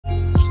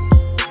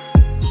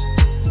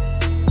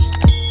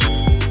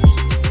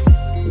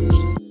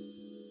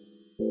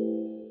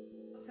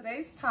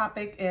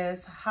topic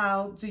is,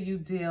 how do you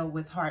deal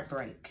with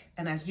heartbreak?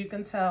 And as you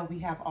can tell, we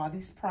have all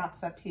these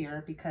props up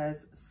here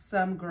because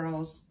some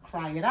girls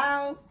cry it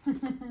out.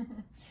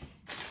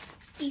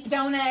 Eat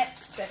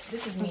donuts.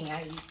 This is me.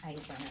 I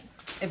eat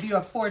donuts. If you're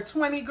a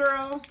 420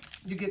 girl,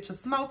 you get your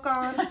smoke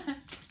on.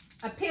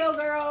 A pill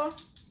girl.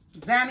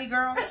 Zanny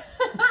girls.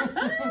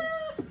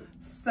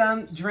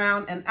 Some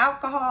drown in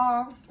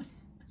alcohol.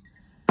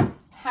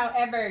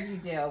 However you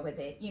deal with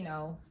it, you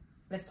know,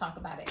 let's talk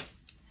about it.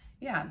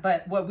 Yeah,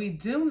 but what we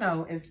do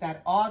know is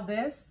that all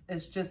this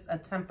is just a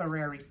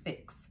temporary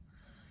fix.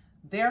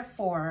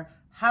 Therefore,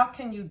 how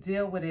can you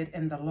deal with it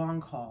in the long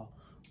haul?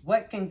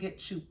 What can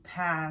get you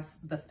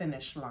past the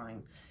finish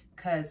line?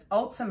 Because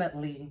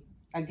ultimately,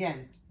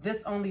 again,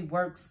 this only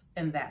works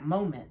in that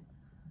moment.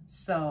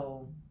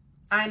 So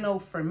I know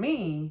for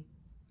me,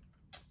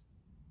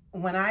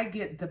 when I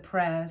get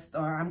depressed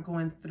or I'm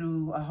going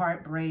through a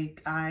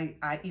heartbreak,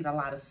 I eat a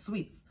lot of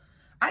sweets.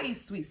 I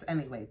eat sweets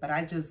anyway, but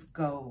I just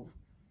go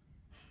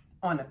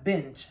on a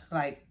binge.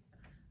 Like,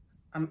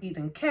 I'm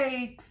eating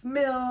cakes,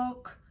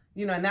 milk,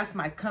 you know, and that's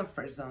my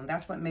comfort zone.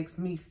 That's what makes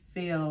me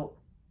feel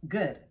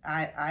good.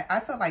 I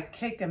feel like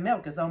cake and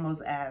milk is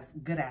almost as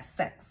good as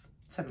sex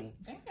to me.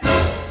 Damn.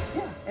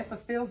 Yeah, it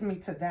fulfills me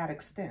to that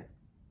extent.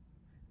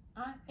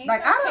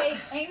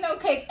 Ain't no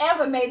cake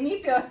ever made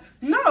me feel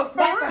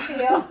that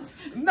fulfilled.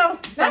 No,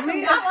 for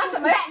me, I want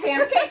some of that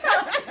damn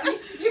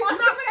cake. You want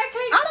some of that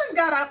cake? I done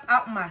got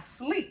out my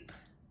sleep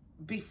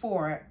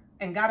before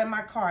and got in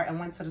my car and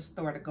went to the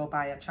store to go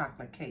buy a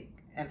chocolate cake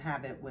and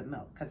have it with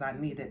milk because I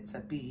needed to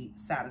be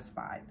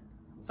satisfied.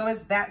 So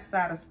it's that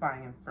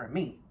satisfying for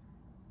me.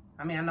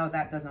 I mean, I know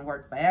that doesn't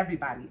work for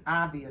everybody,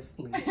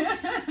 obviously.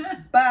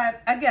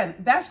 But again,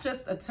 that's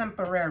just a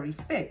temporary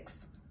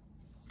fix.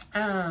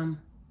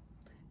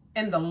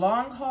 In the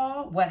long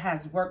haul, what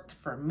has worked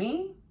for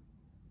me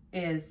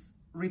is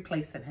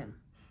replacing him.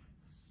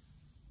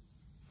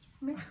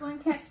 Miss one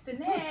catch the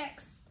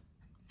next.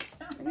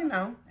 You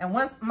know, and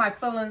once my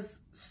feelings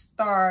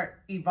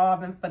start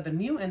evolving for the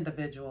new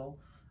individual,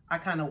 I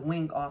kind of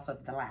wing off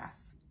of the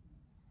last.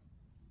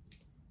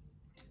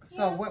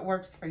 So what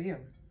works for you?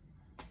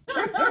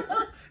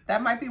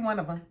 That might be one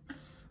of them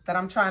that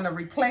I'm trying to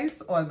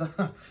replace, or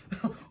the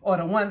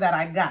one that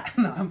I got.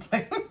 No, I'm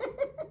playing.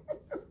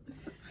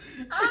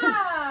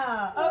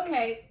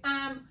 Okay.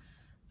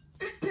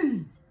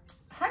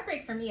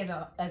 Heartbreak for me is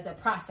a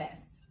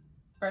process.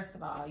 First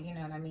of all, you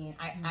know what I mean?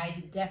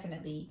 I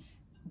definitely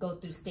go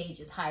through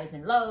stages, highs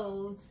and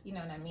lows, you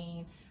know what I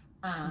mean?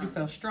 You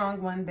feel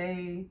strong one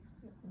day,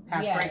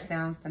 have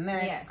breakdowns the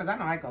next, because I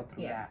know I go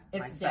through that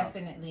It's myself.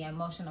 Definitely an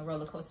emotional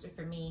roller coaster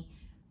for me.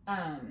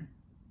 I'm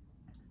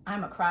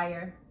a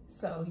crier,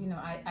 so, you know,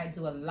 I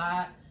do a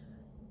lot.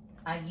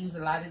 I use a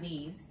lot of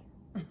these.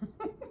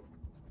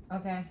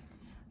 Okay.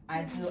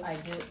 I do.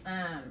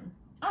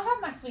 I'll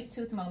have my sweet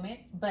tooth moment,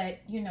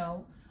 but, you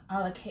know,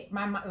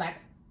 like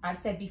I've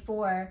said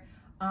before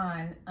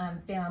on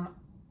film,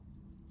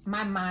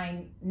 my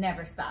mind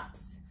never stops.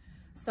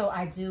 So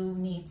I do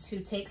need to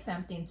take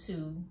something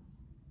to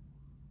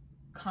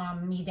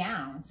calm me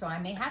down. So I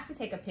may have to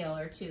take a pill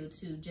or two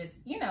to just,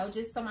 you know,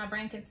 just so my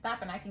brain can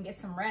stop and I can get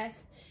some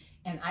rest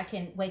and I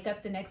can wake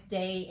up the next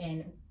day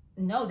and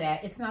know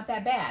that it's not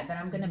that bad, that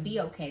I'm going to be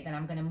okay, that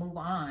I'm going to move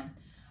on.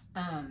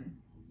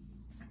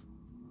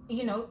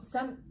 You know,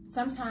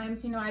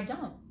 sometimes, you know,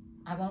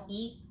 I won't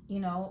eat,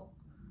 you know,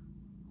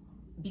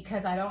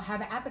 because I don't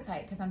have an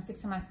appetite because I'm sick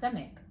to my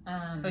stomach.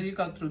 So you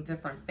go through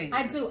different phases.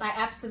 I do. I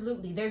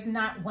absolutely. There's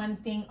not one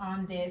thing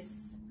on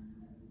this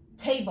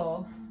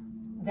table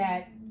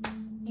that,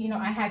 you know,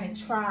 I haven't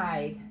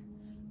tried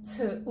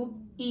to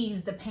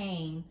ease the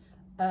pain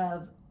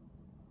of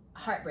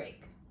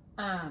heartbreak.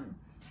 And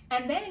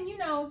then, you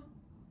know,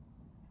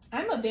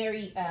 I'm a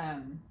very,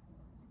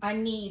 I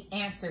need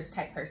answers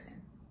type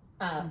person.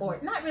 Or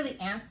not really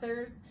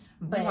answers,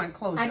 but want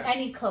closure. I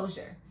need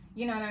closure.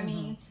 You know what I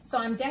mean? So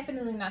I'm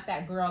definitely not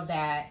that girl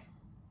that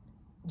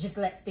just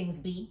lets things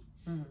be.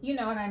 You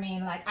know what I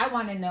mean? Like, I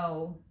want to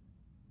know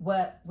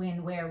what,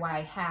 when, where,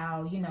 why,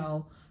 how, you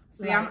know.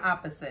 See, like, I'm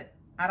opposite.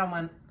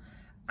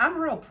 I'm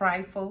real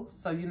prideful.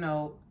 So, you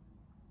know,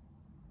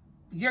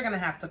 you're going to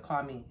have to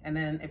call me. And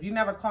then if you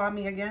never call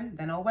me again,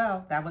 then oh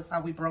well, that was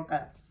how we broke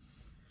up.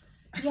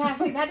 Yeah,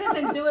 see, that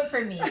doesn't do it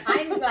for me.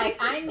 I'm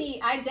like,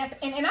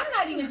 and I'm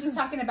not even just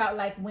talking about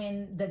like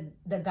when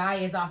the guy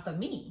is off of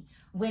me.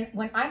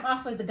 When I'm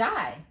off of the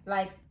guy,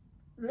 like,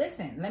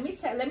 listen, let me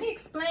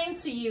explain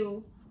to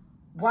you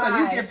why. So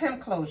you give him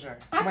closure.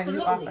 Absolutely.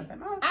 When you off of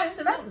him. Okay,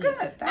 absolutely. That's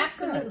good. That's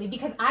absolutely. Good.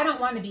 Because I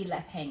don't want to be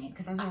left hanging,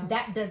 because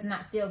that does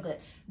not feel good.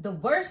 The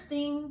worst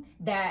thing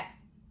that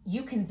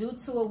you can do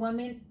to a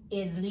woman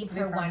is leave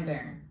her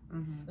wondering.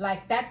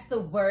 Like, that's the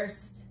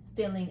worst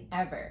feeling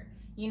ever.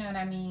 You know what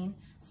I mean?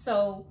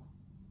 So,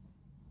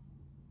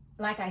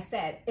 like I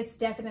said, it's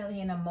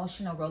definitely an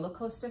emotional roller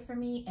coaster for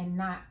me, and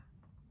not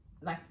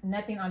like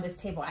nothing on this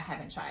table I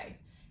haven't tried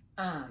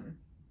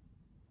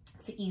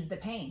to ease the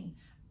pain.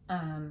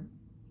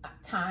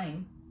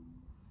 Time.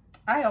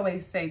 I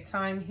always say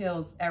time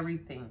heals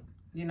everything,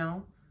 you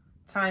know?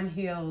 time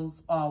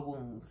heals all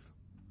wounds.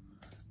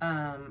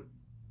 And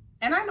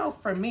I know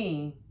for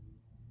me,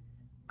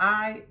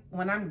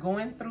 when I'm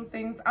going through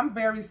things, I'm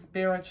very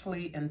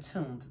spiritually in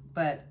tuned,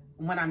 but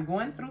when I'm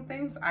going through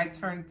things, I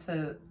turn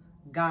to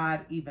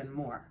God even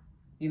more.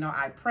 You know,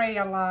 I pray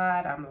a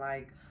lot. I'm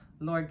like,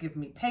 Lord, give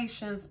me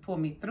patience, pull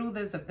me through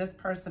this. If this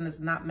person is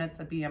not meant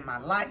to be in my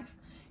life,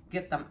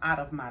 get them out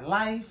of my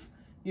life,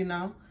 you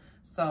know?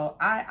 So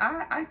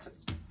I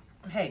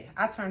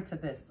turn to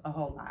this a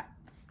whole lot.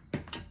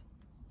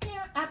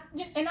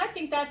 Yeah, and I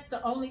think that's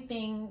the only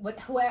thing,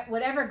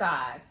 whatever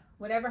God,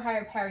 whatever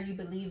higher power you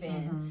believe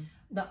in,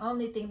 the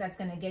only thing that's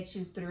going to get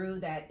you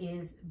through that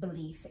is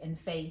belief and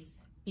faith,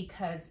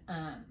 because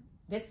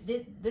this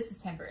is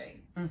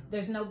temporary.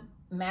 There's no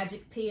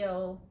magic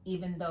pill,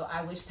 even though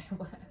I wish there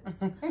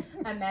was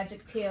a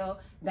magic pill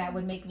that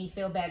would make me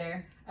feel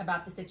better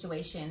about the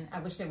situation. I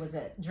wish there was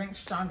a drink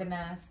strong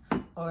enough,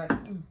 or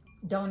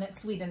donut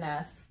sweet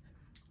enough,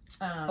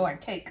 or a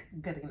cake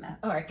good enough,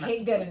 or a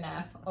cake good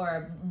enough, or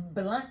a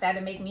blunt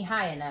that'll make me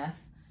high enough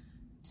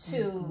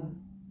to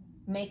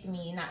make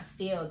me not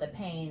feel the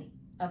pain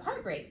of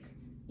heartbreak.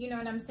 You know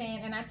what I'm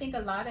saying? And I think a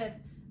lot of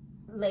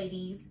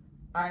ladies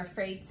are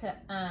afraid to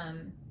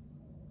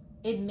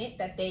admit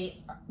that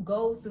they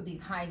go through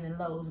these highs and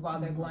lows while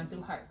they're going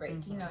through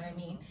heartbreak. You know what I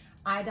mean?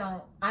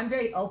 I'm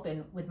very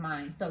open with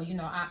mine. So, you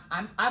know,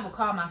 I will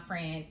call my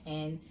friend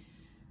and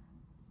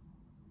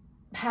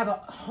have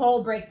a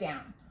whole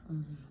breakdown.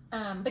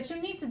 But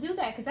you need to do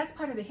that because that's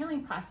part of the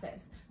healing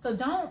process. So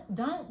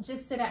don't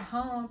just sit at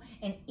home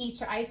and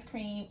eat your ice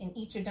cream and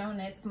eat your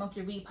donuts, smoke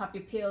your weed, pop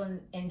your pill,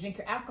 and drink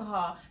your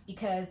alcohol,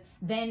 because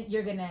then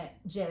you're gonna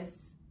just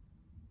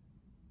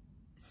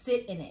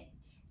sit in it.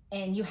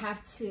 And you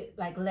have to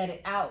like let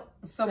it out.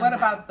 So somehow. What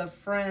about the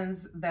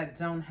friends that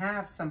don't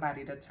have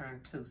somebody to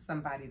turn to,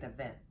 somebody to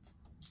vent?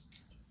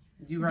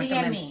 You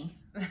recommend... DM me.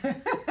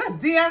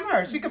 DM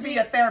her. She could be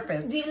a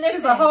therapist. Listen.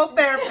 She's a whole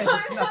therapist.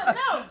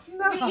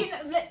 No. You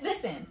know,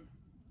 listen.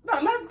 No,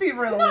 let's be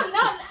real.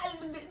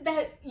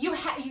 That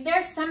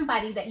there's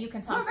somebody that you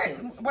can talk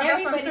to. Well,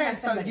 that's what I'm saying.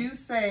 So you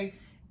say,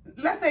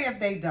 let's say if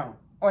they don't,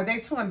 or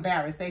they're too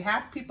embarrassed, they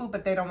have people,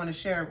 but they don't want to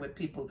share it with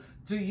people.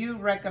 Do you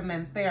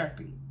recommend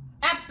therapy?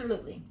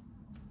 Absolutely.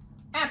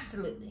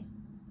 Absolutely.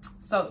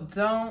 So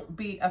don't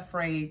be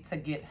afraid to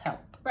get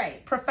help.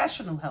 Right.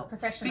 Professional help.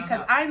 Professional because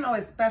help. I know,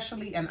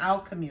 especially in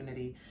our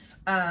community,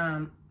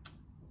 a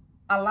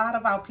lot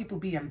of our people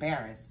be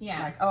embarrassed.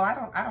 Yeah. Like, oh, I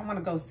don't want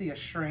to go see a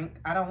shrink.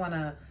 I don't want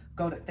to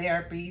go to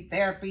therapy.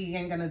 Therapy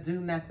ain't going to do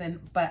nothing.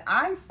 But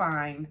I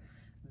find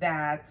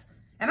that,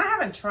 and I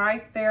haven't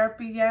tried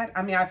therapy yet.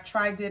 I mean, I've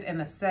tried it in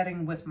a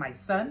setting with my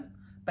son,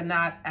 but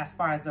not as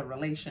far as a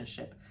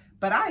relationship.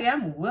 But I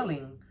am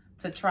willing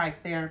to try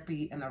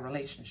therapy in a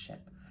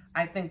relationship.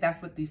 I think that's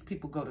what these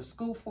people go to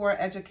school for,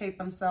 educate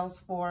themselves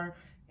for,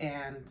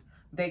 and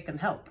they can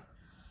help.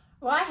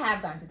 Well, I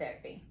have gone to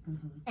therapy.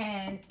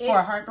 And for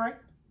a heartbreak?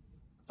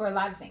 For a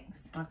lot of things.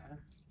 Okay.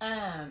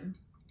 And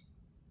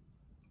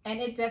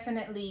it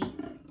definitely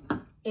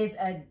is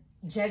a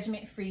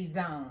judgment-free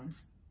zone,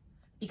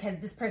 because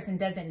this person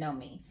doesn't know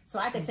me. So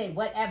I could say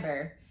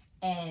whatever,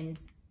 and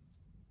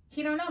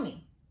he don't know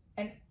me.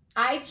 And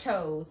I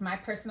chose, my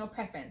personal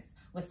preference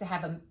was to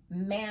have a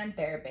man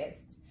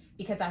therapist,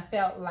 because I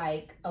felt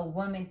like a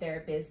woman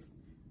therapist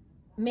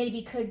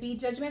maybe could be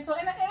judgmental.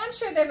 And I'm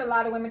sure there's a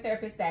lot of women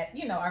therapists that,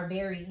 you know, are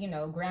very, you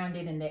know,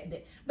 grounded in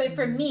that. But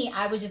for me,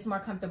 I was just more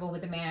comfortable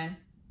with a man.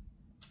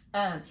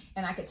 And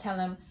I could tell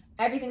him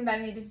everything that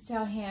I needed to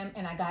tell him,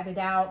 and I got it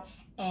out.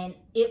 And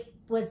it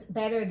was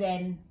better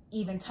than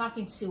even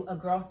talking to a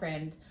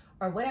girlfriend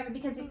or whatever,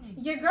 because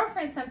your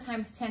girlfriends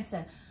sometimes tend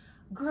to,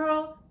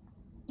 girl,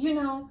 you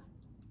know,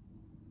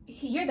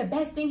 you're the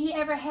best thing he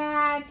ever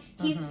had.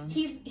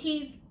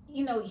 He's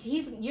you know,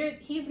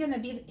 he's gonna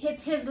be,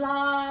 it's his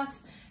loss,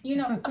 you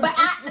know. But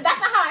that's not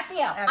how I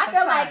feel. I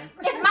feel like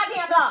it's my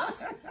damn loss.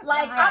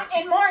 Like, right.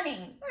 I'm in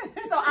mourning,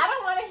 so I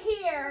don't want to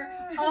hear,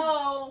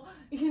 oh,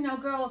 you know,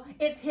 girl,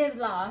 it's his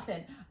loss,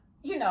 and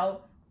you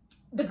know,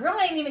 the girl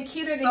ain't even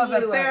cuter than you.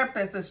 So the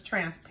therapist is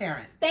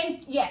transparent.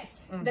 Yes,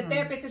 the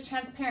therapist is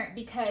transparent,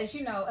 because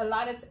you know, a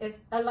lot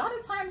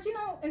of times, you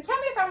know, and tell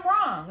me if I'm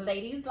wrong,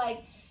 ladies,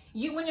 like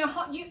when you're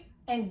home,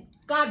 and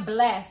God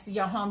bless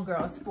your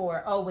homegirls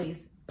for always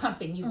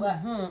pumping you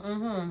up.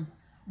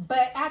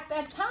 But at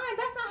that time,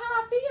 that's not how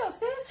I feel,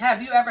 sis.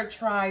 Have you ever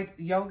tried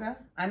yoga?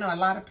 I know a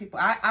lot of people,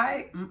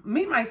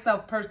 me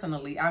myself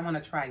personally, I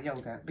want to try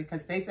yoga,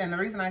 because they say, and the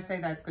reason I say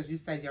that is because you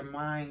said your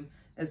mind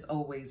is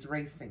always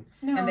racing.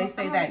 No, and they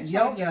say that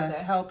yoga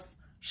helps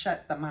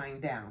shut the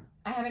mind down.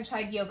 I haven't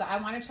tried yoga.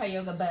 I want to try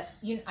yoga, but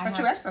you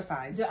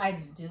exercise. I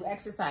do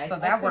exercise. So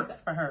that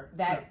works for her.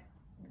 That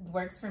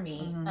works for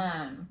me.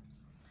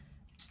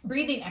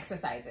 Breathing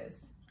exercises,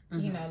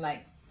 you know,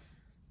 like,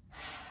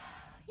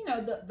 you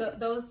know,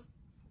 those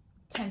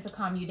tend to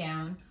calm you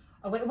down,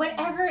 or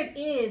whatever it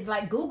is.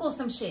 Like, Google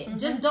some shit.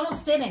 Just don't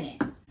sit in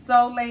it.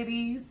 So,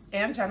 ladies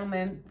and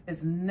gentlemen,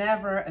 it's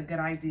never a good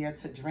idea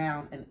to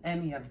drown in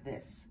any of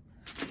this,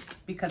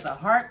 because a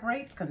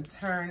heartbreak can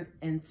turn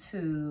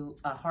into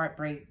a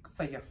heartbreak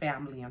for your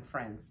family and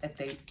friends if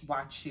they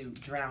watch you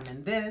drown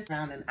in this,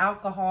 drown in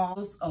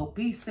alcohol,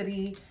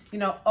 obesity. You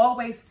know,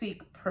 always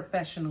seek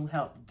professional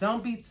help.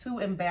 Don't be too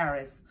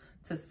embarrassed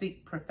to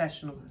seek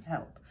professional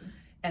help,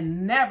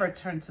 and never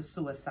turn to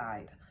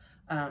suicide.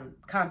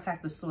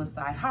 Contact the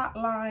suicide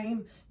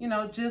hotline. You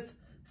know, just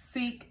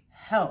seek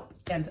help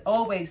and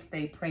always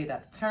stay prayed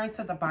up. Turn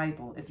to the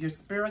Bible. If you're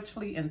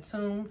spiritually in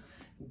tune,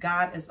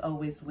 God is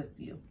always with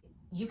you.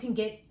 You can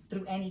get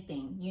through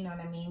anything. You know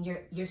what I mean?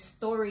 Your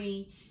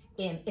story,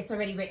 it's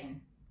already written.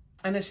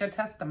 And it's your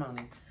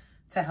testimony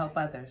to help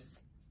others.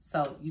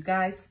 So you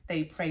guys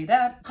stay prayed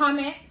up.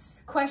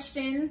 Comments,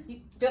 questions,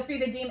 feel free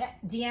to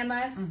DM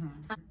us.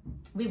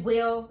 We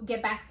will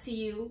get back to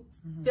you.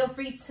 Feel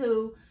free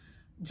to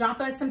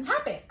drop us some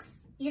topics.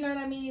 You know what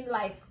I mean?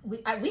 Like,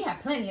 we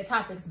have plenty of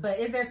topics, but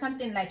is there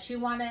something that you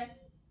want to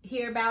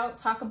hear about,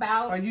 talk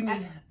about? Or you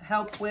need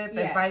help with,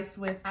 advice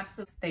with?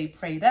 Absolutely. Stay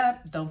prayed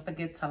up. Don't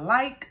forget to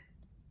like,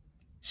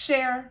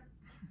 share,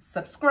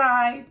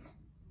 subscribe.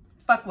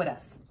 Fuck with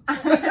us.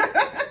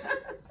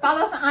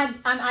 Follow us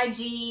on IG.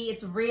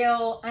 It's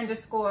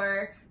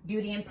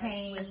real_beauty and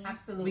pain.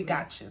 Absolutely. We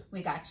got you.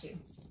 We got you.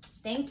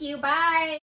 Thank you. Bye.